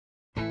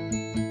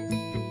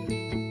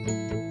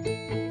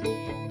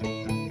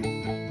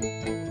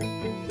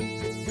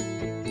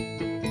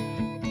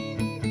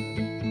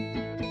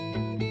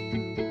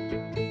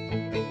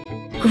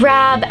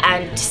grab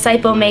and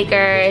disciple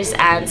makers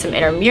and some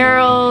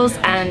intramurals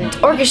and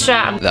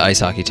orchestra. The ice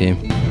hockey team.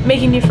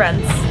 Making new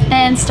friends.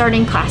 And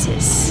starting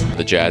classes.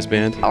 The jazz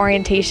band.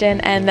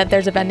 Orientation, and that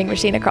there's a vending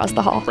machine across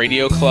the hall.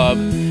 Radio club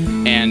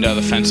and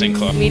the fencing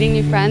club. Meeting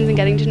new friends and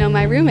getting to know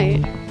my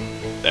roommate.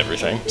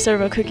 Everything.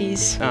 Servo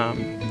cookies.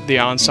 The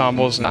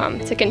ensembles.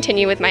 To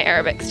continue with my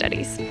Arabic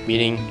studies.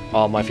 Meeting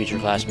all my future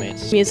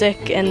classmates.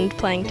 Music and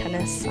playing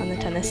tennis on the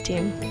tennis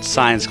team.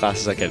 Science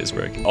classes at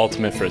Gettysburg.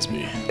 Ultimate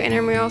Frisbee.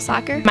 Intramural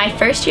soccer. My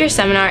first year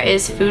seminar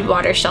is Food,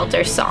 Water,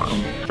 Shelter,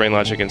 Song. Brain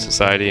Logic and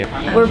Society.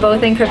 We're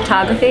both in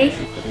cryptography.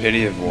 The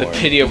Pity of War. The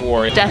Pity of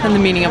War. Death and the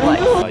Meaning of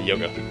Life.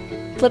 Yoga.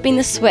 Flipping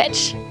the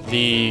switch.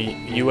 The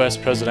U.S.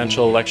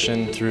 presidential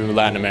election through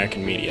Latin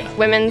American media.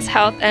 Women's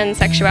health and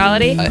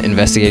sexuality.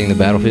 Investigating the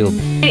battlefield.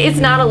 It's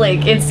not a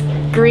lake, it's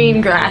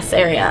green grass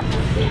area.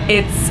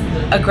 It's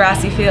a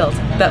grassy field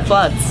that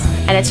floods.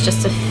 And it's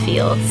just a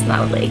field, it's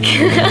not a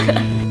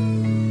lake.